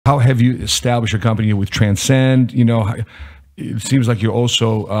How have you established your company with Transcend? You know, it seems like you're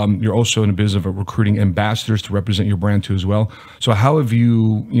also in the business of recruiting ambassadors to represent your brand too as well. So how have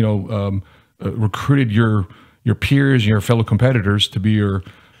you, recruited your peers and your fellow competitors to be your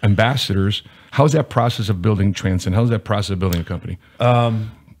ambassadors? How's that process of building Transcend? How's that process of building a company?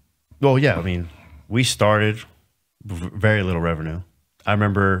 Well, yeah, I mean, we started very little revenue. I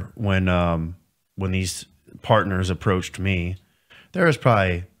remember when these partners approached me, there was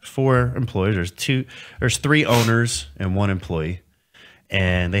probably 4 employees. There's 3 owners and 1 employee,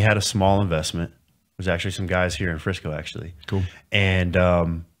 and they had a small investment. There's actually some guys here in Frisco, actually. Cool. And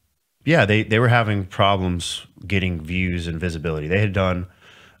yeah, they were having problems getting views and visibility. They had done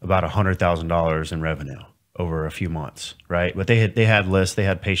about $100,000 in revenue over a few months, right? But they had lists, they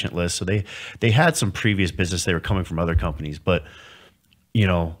had patient lists, so they had some previous business. They were coming from other companies, but you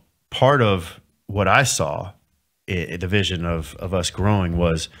know, part of what I saw, the vision of us growing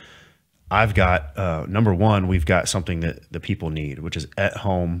was, I've got number one, we've got something that the people need, which is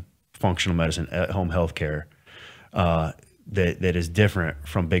at-home functional medicine, at-home healthcare. That is different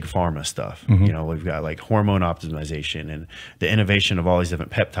from big pharma stuff. Mm-hmm. You know, we've got like hormone optimization and the innovation of all these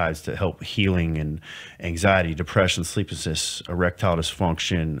different peptides to help healing and anxiety, depression, sleeplessness, erectile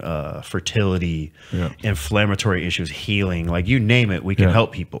dysfunction, fertility, inflammatory issues, healing, like you name it, we can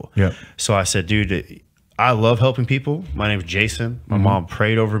help people. So I said, dude, I love helping people. My name is Jason. My mom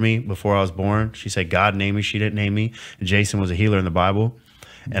prayed over me before I was born. She said, God named me. She didn't name me. And Jason was a healer in the Bible.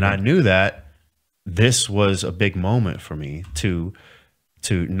 And I knew that this was a big moment for me to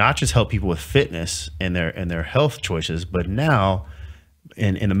not just help people with fitness and their health choices, but now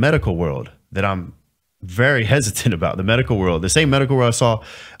in the medical world that I'm very hesitant about. The medical world, the same medical world I saw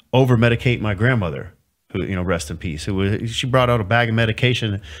over medicate my grandmother, who, you know, rest in peace. She brought out a bag of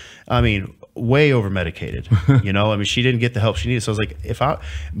medication. I mean, way over medicated, you know, I mean, she didn't get the help she needed. So I was like,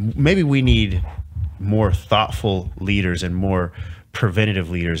 maybe we need more thoughtful leaders and more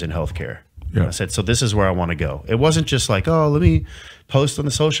preventative leaders in healthcare. I said, so this is where I want to go. It wasn't just like, oh, let me post on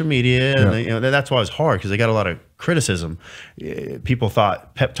the social media. And, you know, that's why it's hard, because they got a lot of criticism. People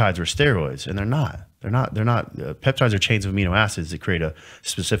thought peptides were steroids, and they're not. They're not. Peptides are chains of amino acids that create a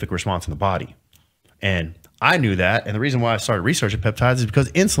specific response in the body. And I knew that. And the reason why I started researching peptides is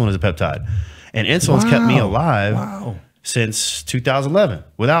because insulin is a peptide, and insulin's kept me alive since 2011.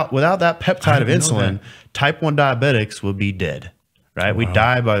 Without that peptide of insulin, type 1 diabetics would be dead. Right, we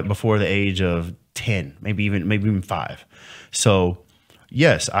die before the age of 10, maybe even 5. So,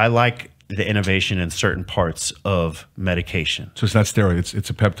 yes, I like the innovation in certain parts of medication. So it's not steroid; it's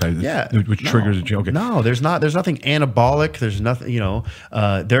a peptide. Which triggers a gene. Okay. No, there's nothing anabolic. There's nothing. You know,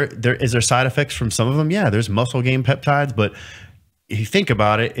 is there side effects from some of them? Yeah, there's muscle gain peptides, but if you think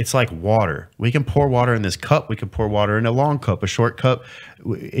about it, it's like water. We can pour water in this cup. We can pour water in a long cup, a short cup.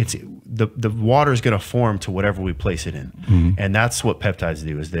 It's the water is going to form to whatever we place it in, and that's what peptides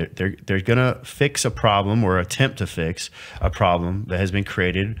do. Is they're going to fix a problem or attempt to fix a problem that has been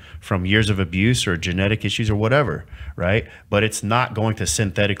created from years of abuse or genetic issues or whatever, right? But it's not going to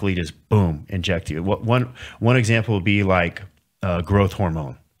synthetically just boom inject you. One example would be like growth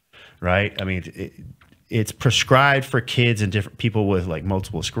hormone, right? I mean. It's prescribed for kids and different people with like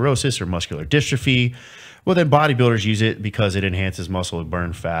multiple sclerosis or muscular dystrophy. Well, then bodybuilders use it because it enhances muscle,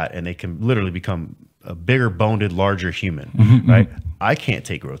 burn fat, and they can literally become a bigger boned, larger human, right? I can't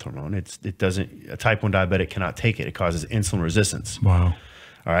take growth hormone. It doesn't, a type 1 diabetic cannot take it. It causes insulin resistance. Wow.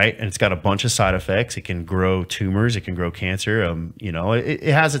 All right. And it's got a bunch of side effects. It can grow tumors. It can grow cancer. You know, it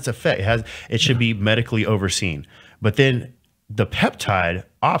has its effect. It should be medically overseen. But then the peptide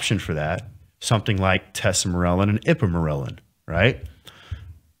option for that, something like tesamorelin and ipamorelin, right?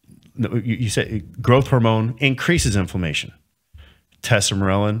 You said growth hormone increases inflammation.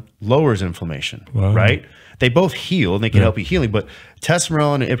 Tesamorelin lowers inflammation, right? They both heal and they can help you healing, but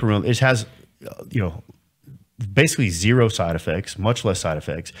tesamorelin and ipamorelin, it has, you know, basically zero side effects, much less side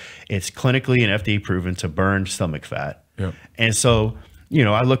effects. It's clinically and FDA proven to burn stomach fat. And so, you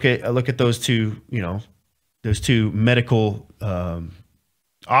know, I look at those two, you know, those two medical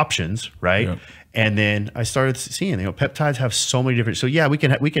options, right? And then I started seeing, you know, peptides have so many different. So yeah, we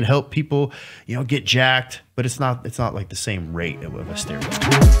can help people, you know, get jacked, but it's not like the same rate of a steroid.